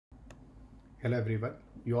Hello everyone.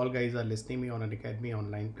 You all guys are listening me on Unacademy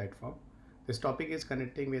online platform. This topic is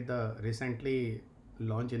connecting with the recently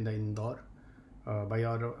launch in the Indore by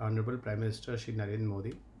our Honorable Prime Minister Shri Narendra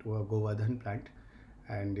Modi to a Govardhan plant,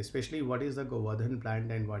 and especially what is the Govardhan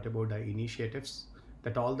plant and what about the initiatives.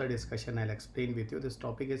 That all the discussion I'll explain with you. This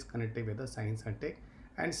topic is connected with the science and tech,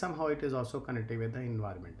 and somehow it is also connected with the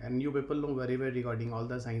environment. And you people know very well regarding all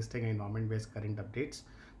the science, tech, and environment based current updates.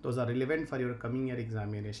 Those are relevant for your coming year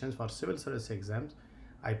examinations for civil service exams.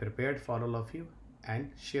 I prepared for all of you and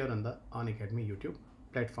share on the Unacademy YouTube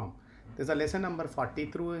platform. There's a lesson number 40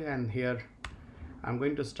 through, and here I'm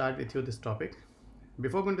going to start with you this topic.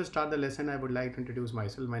 Before going to start the lesson, I would like to introduce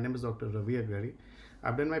myself. My name is Dr. Ravi Agrahari.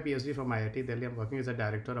 I've done my Ph.D. from IIT Delhi. I'm working as a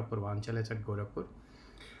director of Purvanchal at Gorakhpur,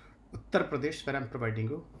 Uttar Pradesh, where I'm providing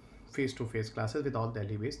you face-to-face classes with all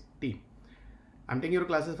Delhi-based team. I'm taking your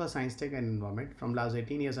classes for science, tech, and environment. From last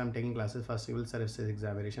 18 years, I'm taking classes for civil services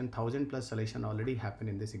examination. 1000 plus selection already happened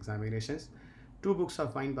in these examinations. 2 books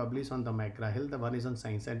of mine published on the McGraw-Hill. The one is on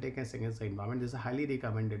science and tech, and second is the environment. This is a highly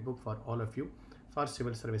recommended book for all of you for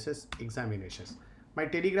civil services examinations. My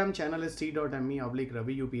Telegram channel is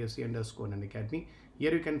t.me/Ravi UPSC_Unacademy.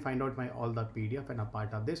 Here you can find out my all the PDF, and a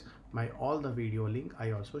part of this, my all the video link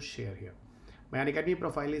I also share here. My Unacademy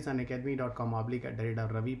profile is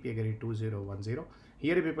unacademy.com/Ravi P Agrahari 2010.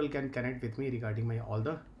 Here people can connect with me regarding my all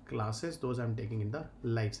the classes, those I'm taking in the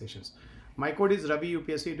live sessions. My code is Ravi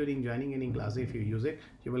UPSC. During joining any class, if you use it,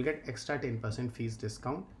 you will get extra 10% fees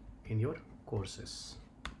discount in your courses.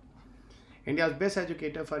 India's best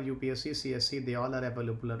educator for UPSC CSE, they all are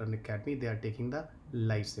available on Unacademy. They are taking the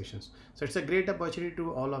live sessions. So it's a great opportunity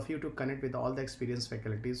to all of you to connect with all the experienced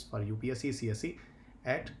faculties for UPSC CSE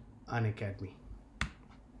at Unacademy.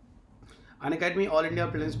 Unacademy All India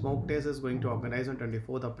Prelims Mock Test is going to organize on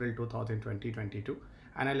 24th April 2022,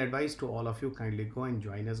 and I'll advise to all of you kindly go and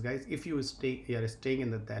join us, guys, if you are staying in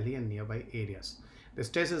the Delhi and nearby areas. This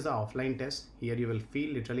test is the offline test. Here you will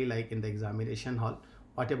feel literally like in the examination hall.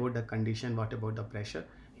 What about the condition? What about the pressure?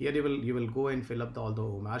 Here you will go and fill up all the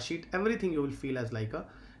OMR sheet. Everything you will feel as like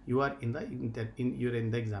you are in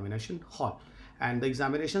the examination hall. And the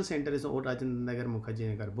examination center is Old Rajendra Nagar, Mukherjee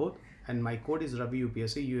Nagar, both. And my code is Ravi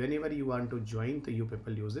UPSC. Whenever you want to join, you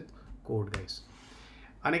people use it code, guys.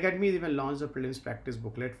 Unacademy even launched a prelims practice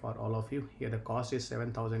booklet for all of you. Here the cost is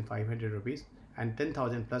 7,500 rupees and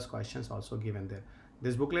 10,000 plus questions also given there.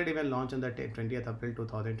 This booklet even launched on the 20th April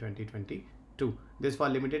 2022. This for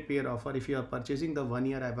limited period offer. If you are purchasing the 1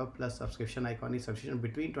 year above plus subscription, iconic subscription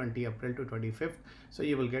between 20 April to 25th, so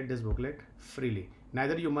you will get this booklet freely.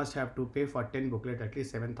 Neither you must have to pay for 10 booklet at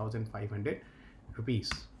least 7,500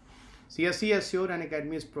 rupees. CSE Assure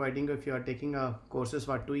Unacademy is providing, if you are taking courses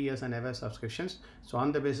for 2 years and above subscriptions, so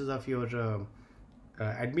on the basis of your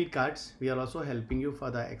admit cards, we are also helping you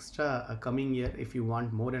for the extra coming year if you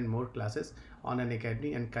want more and more classes on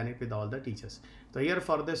Unacademy and connect with all the teachers. So here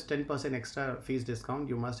for this 10% extra fees discount,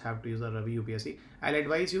 you must have to use a Ravi UPSC. I'll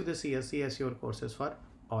advise you the CSE Assure courses for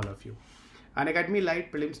all of you. Unacademy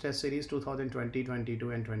Light Prelims Test Series 2020,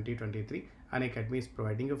 22 and 2023. Unacademy is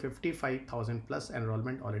providing you 55,000 plus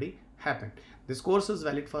enrollment already happened. This course is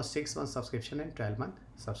valid for 6 months subscription and 12-month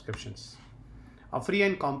subscriptions. A free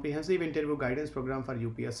and comprehensive interview guidance program for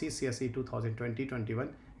UPSC CSE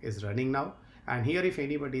 2020-21 is running now. And here if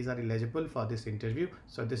anybody is eligible for this interview,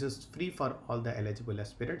 so this is free for all the eligible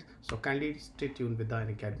aspirants. So kindly stay tuned with the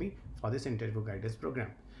Unacademy for this interview guidance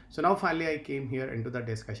program. So now finally I came here into the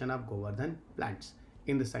discussion of Govardhan plants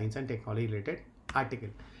in the science and technology related article.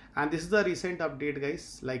 And this is the recent update,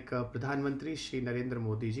 guys, like Pradhan Mantri Shri Narendra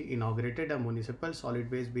Modi ji inaugurated a municipal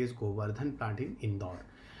solid waste based Govardhan plant in Indore.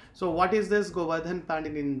 So what is this Govardhan plant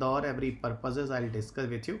in Indore? Every purposes I'll discuss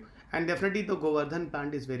with you. And definitely the Govardhan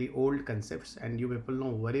plant is very old concepts, and you people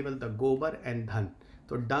know very well the Gobar and Dhan.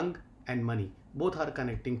 So dung and money, both are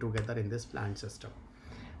connecting together in this plant system.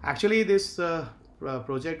 Actually this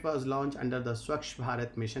project was launched under the Swachh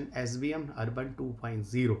Bharat Mission SBM Urban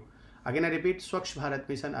 2.0. Again I repeat, Swachh Bharat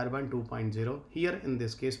Mission Urban 2.0. Here in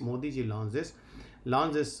this case Modi ji launched this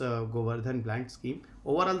Govardhan plant scheme.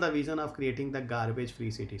 Overall the vision of creating the garbage free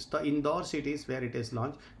cities. The Indore cities where it is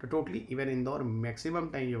launched, to totally even Indore maximum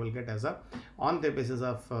time you will get as a on the basis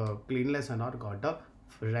of cleanliness and all got the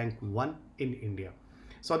rank 1 in India.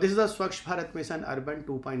 So this is a Swachh Bharat Mission Urban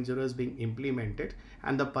 2.0 is being implemented,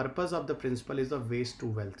 and the purpose of the principle is the waste to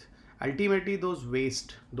wealth. Ultimately those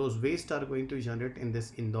waste are going to generate in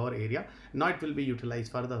this Indore area. Now it will be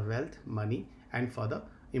utilized for the wealth, money, and for the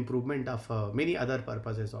improvement of many other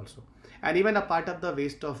purposes also. And even a part of the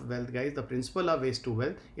waste of wealth, guys, the principle of waste to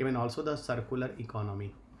wealth, even also the circular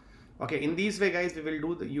economy. Okay, in this way guys, we will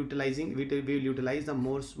do the utilizing, we will utilize the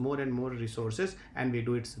more and more resources, and we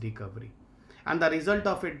do its recovery. And the result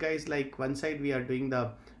of it guys, like one side we are doing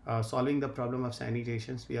the solving the problem of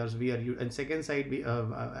sanitations, and second side we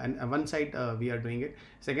and one side we are doing it,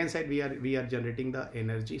 second side we are generating the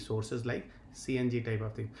energy sources like CNG type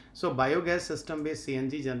of thing. So biogas system based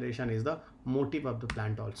CNG generation is the motive of the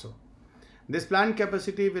plant also. This plant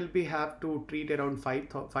capacity will be have to treat around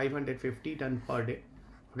 550 ton per day.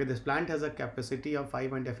 Okay, this plant has a capacity of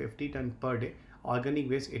 550 ton per day. Organic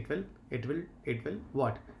waste, it will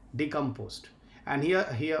what? Decomposed. And here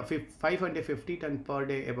 550 ton per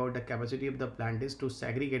day, about the capacity of the plant is to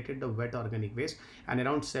segregate the wet organic waste, and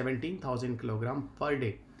around 17,000 kilogram per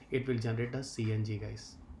day it will generate the CNG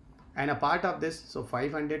guys. And a part of this, so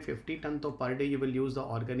 550 ton per day you will use the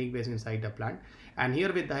organic waste inside the plant, and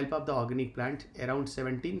here with the help of the organic plant around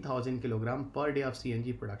 17,000 kilogram per day of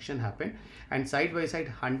CNG production happen, and side by side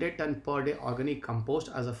 100 ton per day organic compost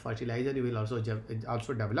as a fertilizer you will also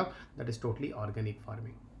develop, that is totally organic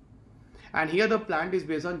farming. And here the plant is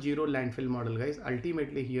based on zero landfill model guys.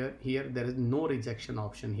 Ultimately here there is no rejection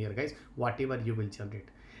option here guys. Whatever you will generate,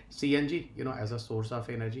 CNG as a source of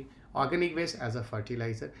energy, organic waste as a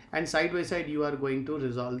fertilizer, and side by side you are going to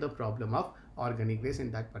resolve the problem of organic waste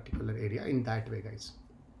in that particular area in that way guys.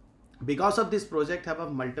 Because of this project have a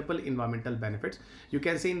multiple environmental benefits. You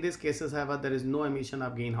can see in these cases there is no emission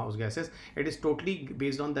of greenhouse gases. It is totally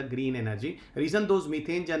based on the green energy. Reason those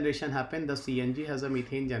methane generation happen, the CNG has a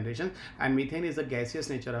methane generation, and methane is a gaseous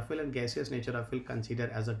nature of fuel, and gaseous nature of fuel considered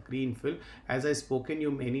as a green fuel, as I spoken you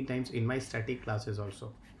many times in my static classes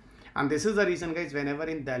also. And this is the reason guys, whenever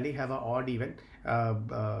in Delhi have a odd event,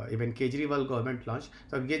 even Kejriwal government launched,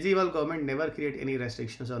 so Kejriwal government never create any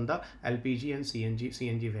restrictions on the LPG and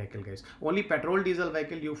CNG vehicle guys. Only petrol diesel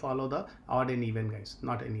vehicle you follow the odd and even guys,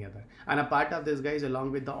 not any other. And a part of this guys,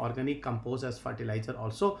 along with the organic compost as fertilizer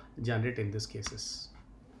also generate in these cases.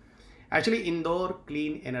 Actually Indore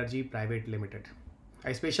Clean Energy Private Limited,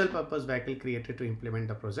 a special purpose vehicle created to implement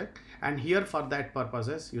the project, and here for that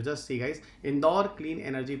purposes you just see guys, Indore Clean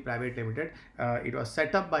Energy Private Limited, it was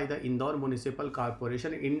set up by the Indore Municipal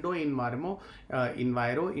Corporation, Enviro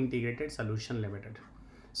Integrated Solution Limited.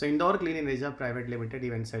 So Indore Clean Energy Private Limited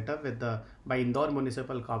even set up with by Indore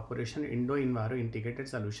Municipal Corporation, Enviro Integrated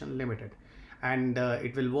Solution Limited. And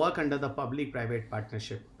it will work under the public-private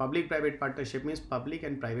partnership. Public-private partnership means public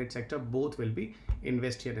and private sector both will be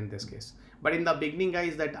invest here in this case. But in the beginning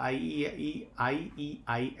guys, that IEISL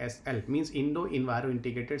means Enviro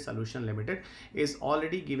Integrated Solution Limited is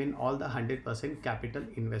already given all the 100% capital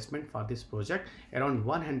investment for this project, around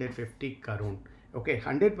 150 crore. Okay,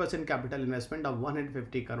 100% capital investment of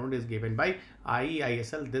 150 crore is given by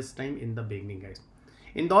IEISL this time in the beginning guys.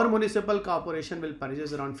 Indore Municipal Corporation will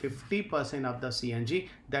purchase around 50% of the CNG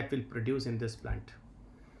that will produce in this plant.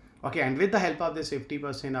 Okay, and with the help of this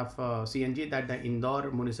 50% of CNG that the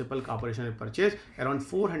Indore Municipal Corporation will purchase, around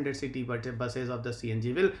 400 city buses of the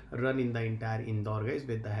CNG will run in the entire Indore guys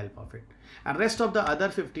with the help of it. And rest of the other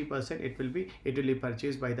 50% it will be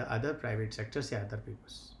purchased by the other private sectors, say other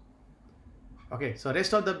people. Okay, so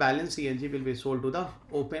rest of the balance CNG will be sold to the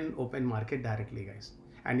open market directly guys.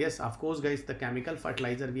 And yes, of course guys, the chemical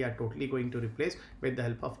fertilizer we are totally going to replace with the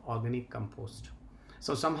help of organic compost.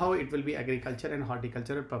 So somehow it will be agriculture and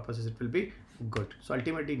horticultural purposes, it will be good. So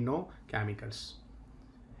ultimately no chemicals.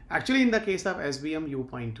 Actually in the case of SBM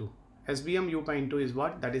U.2, SBM U.2 is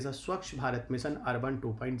what? That is a Swachh Bharat Mission Urban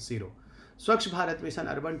 2.0. Swachh Bharat Mission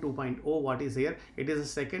Urban 2.0, what is here? It is a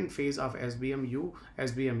second phase of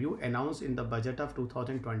SBMU announced in the budget of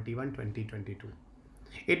 2021-2022.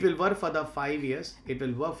 It will work for the 5 years.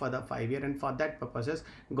 And for that purposes,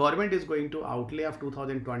 government is going to outlay of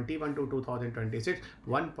 2021 to 2026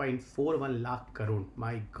 1.41 lakh crore.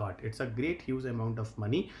 My God, it's a great huge amount of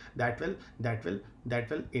money that will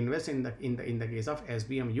invest in the case of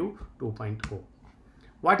SBMU 2.0.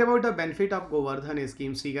 What about the benefit of Govardhan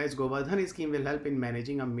scheme? See guys, Govardhan scheme will help in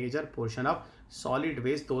managing a major portion of solid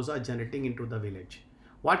waste those are generating into the village.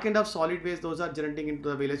 What kind of solid waste those are generating into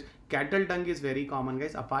the village? Cattle dung is very common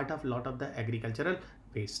guys, a part of lot of the agricultural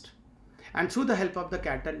waste. And through the help of the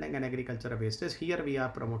cattle dung and agricultural wastes, here we are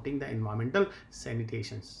promoting the environmental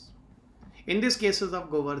sanitations. In these cases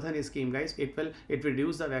of Govardhan scheme guys, it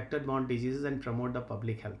reduce the vector-borne diseases and promote the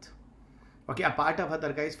public health. Okay, a part of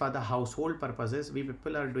other guys, for the household purposes, we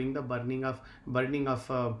people are doing the burning of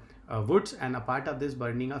woods, and a part of this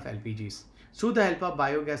burning of LPGs. Through the help of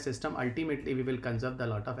biogas system, ultimately we will conserve the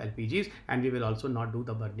lot of LPGs, and we will also not do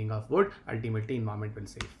the burning of wood. Ultimately environment will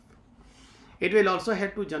save. It will also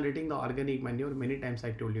help to generating the organic manure. Many times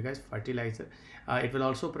I told you guys, fertilizer. It will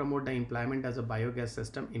also promote the employment as a biogas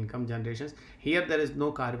system, income generations. Here there is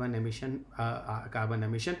no carbon emission,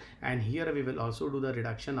 and here we will also do the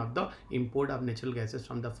reduction of the import of natural gases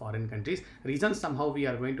from the foreign countries. Reason, somehow we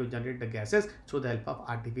are going to generate the gases through the help of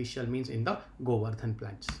artificial means in the Gobar Dhan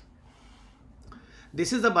plants.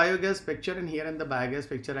 This is the biogas picture, and here in the biogas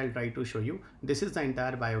picture I'll try to show you. This is the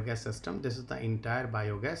entire biogas system. This is the entire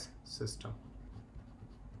biogas system.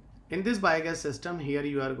 In this biogas system, here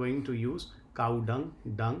you are going to use cow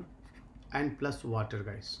dung and plus water,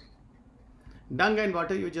 guys. Dung and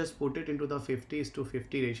water, you just put it into the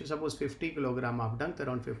 50:50 ratio. Suppose 50 kilogram of dung,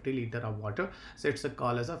 around 50 liter of water. So it's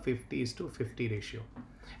called as a 50:50 ratio.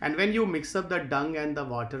 And when you mix up the dung and the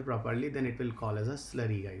water properly, then it will call as a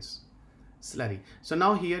slurry, guys. Slurry. So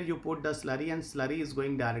now here you put the slurry, and slurry is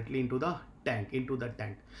going directly into the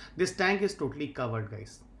tank. This tank is totally covered,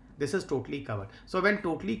 guys. This is totally covered. So when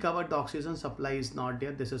totally covered, the oxygen supply is not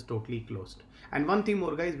there. This is totally closed. And one thing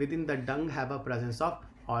more, guys, within the dung have a presence of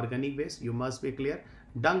organic waste. You must be clear.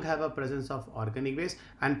 Dung have a presence of organic waste,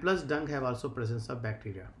 and plus dung have also presence of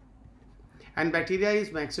bacteria. And bacteria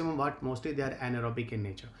is maximum what? Mostly they are anaerobic in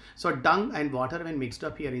nature. So dung and water when mixed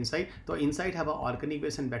up here inside, so inside have a organic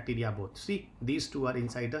waste and bacteria both. See, these two are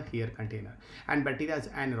inside the here container, and bacteria is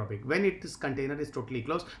anaerobic. When this container is totally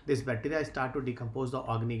closed, this bacteria start to decompose the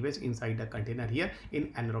organic waste inside the container here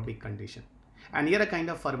in anaerobic condition. And here a kind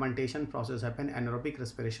of fermentation process happen, anaerobic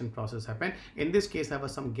respiration process happen. In this case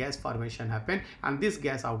have some gas formation happen, and this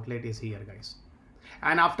gas outlet is here, guys.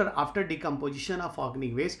 And after decomposition of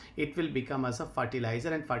organic waste, it will become as a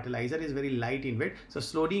fertilizer, and fertilizer is very light in weight. So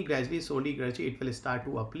slowly gradually it will start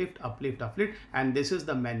to uplift, and this is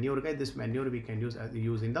the manure, guys. This manure we can use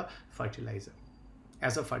in the fertilizer,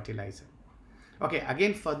 as a fertilizer. Okay,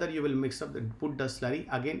 again further you will mix up, put the slurry,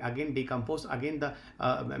 again decompose, again the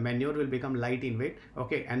manure will become light in weight.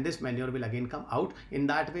 Okay, and this manure will again come out. In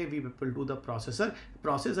that way we will do the process,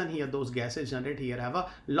 and here those gases generate. Here have a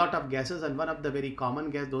lot of gases, and one of the very common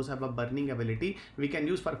gas, those have a burning ability. We can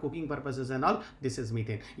use for cooking purposes and all. This is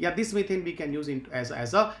methane. Yeah, this methane we can use as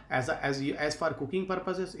for cooking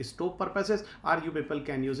purposes, stove purposes, or you people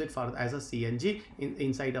can use it for as a CNG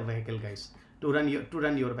inside a vehicle, guys. To run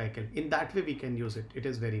your vehicle. In that way we can use it. It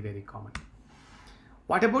is very, very common.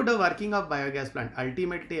 What about the working of biogas plant?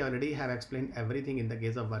 Ultimately I already have explained everything in the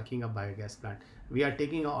case of working of biogas plant. We are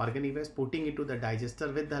taking our organic waste, putting it to the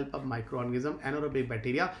digester with the help of microorganism, anaerobic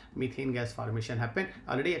bacteria, methane gas formation happen.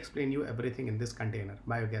 Already explained you everything in this container,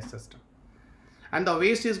 biogas system. And the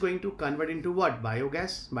waste is going to convert into what?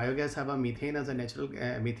 Biogas. Biogas have a methane as a natural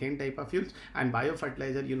methane type of fuels, and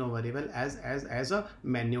biofertilizer you know very well as a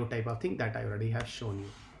manure type of thing that I already have shown you.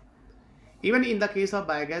 Even in the case of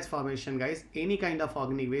biogas formation, guys, any kind of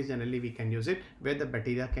organic waste generally we can use it where the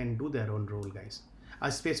bacteria can do their own role, guys.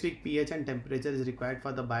 A specific pH and temperature is required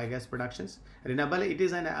for the biogas productions. Renewable, it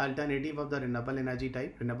is an alternative of the renewable energy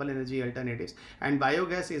type, renewable energy alternatives, and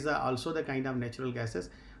biogas is also the kind of natural gases.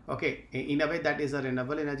 Okay, in a way that is a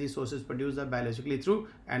renewable energy sources produced biologically through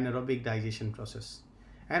anaerobic digestion process.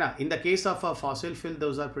 And in the case of a fossil fuel,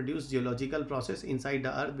 those are produced geological process inside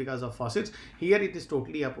the earth because of fossils. Here it is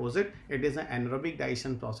totally opposite. It is an anaerobic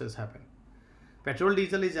digestion process happen. Petrol,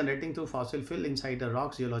 diesel is generating through fossil fuel inside the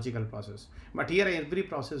rocks, geological process. But here every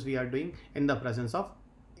process we are doing in the presence of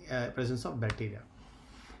bacteria.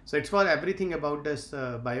 So it's for everything about this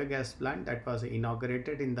biogas plant that was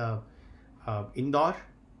inaugurated in the Indore.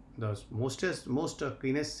 The most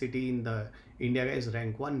cleanest city in the India is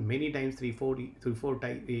rank 1 many times,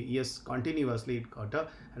 3-4 years continuously it got a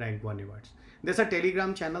rank 1 awards. There's a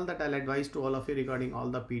Telegram channel that I'll advise to all of you regarding all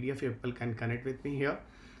the PDF. People can connect with me here,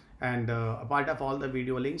 and a part of all the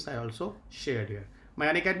video links I also shared here. My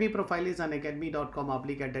Unacademy profile is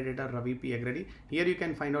unacademy.com/editor Ravi P Agrahari. Here you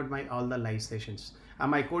can find out all the live sessions.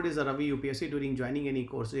 My code is Ravi UPSC. During joining any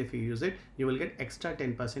courses, if you use it, you will get extra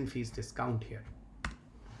 10% fees discount here.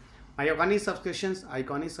 My Iconic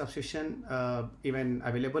subscription even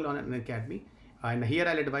available on Unacademy, and here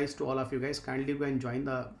I'll advise to all of you guys, kindly go and join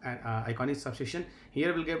the Iconic subscription.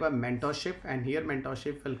 Here we'll give a mentorship, and here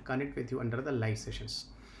mentorship will connect with you under the live sessions.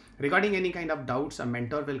 Regarding any kind of doubts, a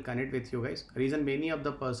mentor will connect with you guys. Reason, many of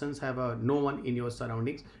the persons have no one in your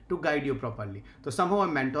surroundings to guide you properly. So somehow a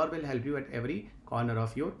mentor will help you at every corner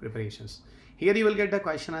of your preparations. Here you will get the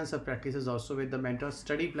question answer practices also with the mentor,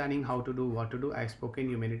 study planning, how to do, what to do. I have spoken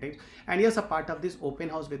you many times. And yes, a part of this open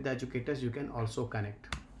house with the educators, you can also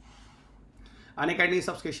connect. Unacademy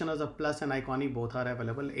subscription as a plus and Iconic, both are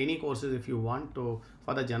available. Any courses if you want to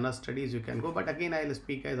for the general studies you can go, but again I'll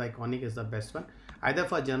speak as Iconic is the best one, either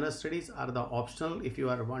for general studies or the optional if you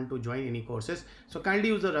are want to join any courses. So kindly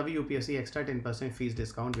use the Ravi UPSC extra 10% fees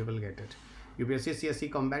discount, we will get it. UPSC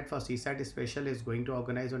CSE Combat for CSAT Special is going to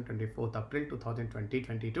organize on 24th April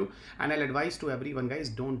 2022, and I'll advise to everyone, guys,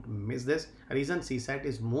 don't miss this. Reason, CSAT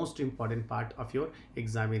is most important part of your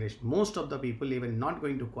examination. Most of the people even not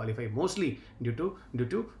going to qualify, mostly due to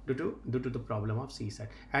the problem of CSAT.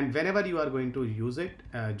 And whenever you are going to use it,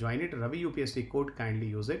 join it, Ravi UPSC code, kindly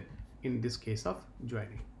use it in this case of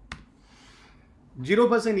joining. 0%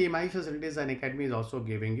 EMI facilities Unacademy is also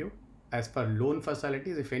giving you. As per loan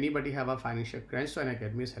facilities, if anybody have a financial crunch, so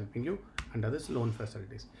Unacademy is helping you under this loan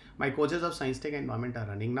facilities. My courses of Science Tech and Environment are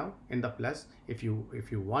running now in the plus. If you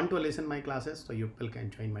want to listen my classes, so you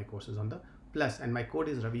can join my courses on the plus, and my code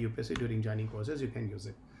is Ravi UPSC. During joining courses you can use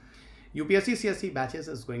it. UPSC CSE batches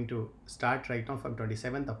is going to start right now from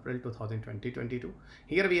 27th April 2022.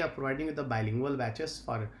 Here we are providing with the bilingual batches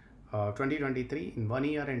for 2023 in 1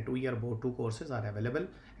 year and 2 year both 2 courses are available,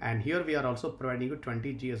 and here we are also providing you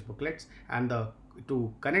 20 GS booklets, and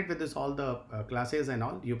to connect with this all the classes and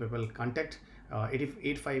all, you people contact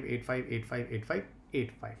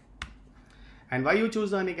 8585858585. And why you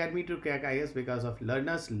choose the Unacademy to crack IAS? Because of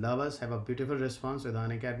learners, lovers have a beautiful response with the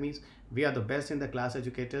Unacademies. We are the best in the class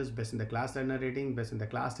educators, best in the class learner rating, best in the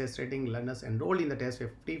class test rating. Learners enrolled in the test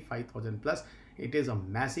 55,000 plus. It is a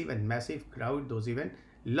massive crowd. Those even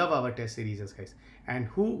love our test series, guys. And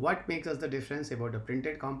what makes us the difference about the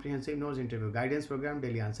printed comprehensive notes, interview guidance program,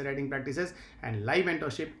 daily answer writing practices, and live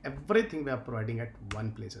mentorship, everything we are providing at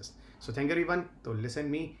one places. So thank you everyone to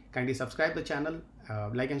listen me. Kindly subscribe the channel,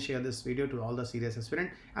 like and share this video to all the serious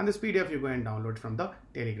aspirant, and this PDF you go and download from the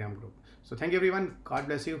Telegram group. So thank you everyone. God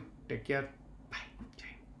bless you. Take care. Bye.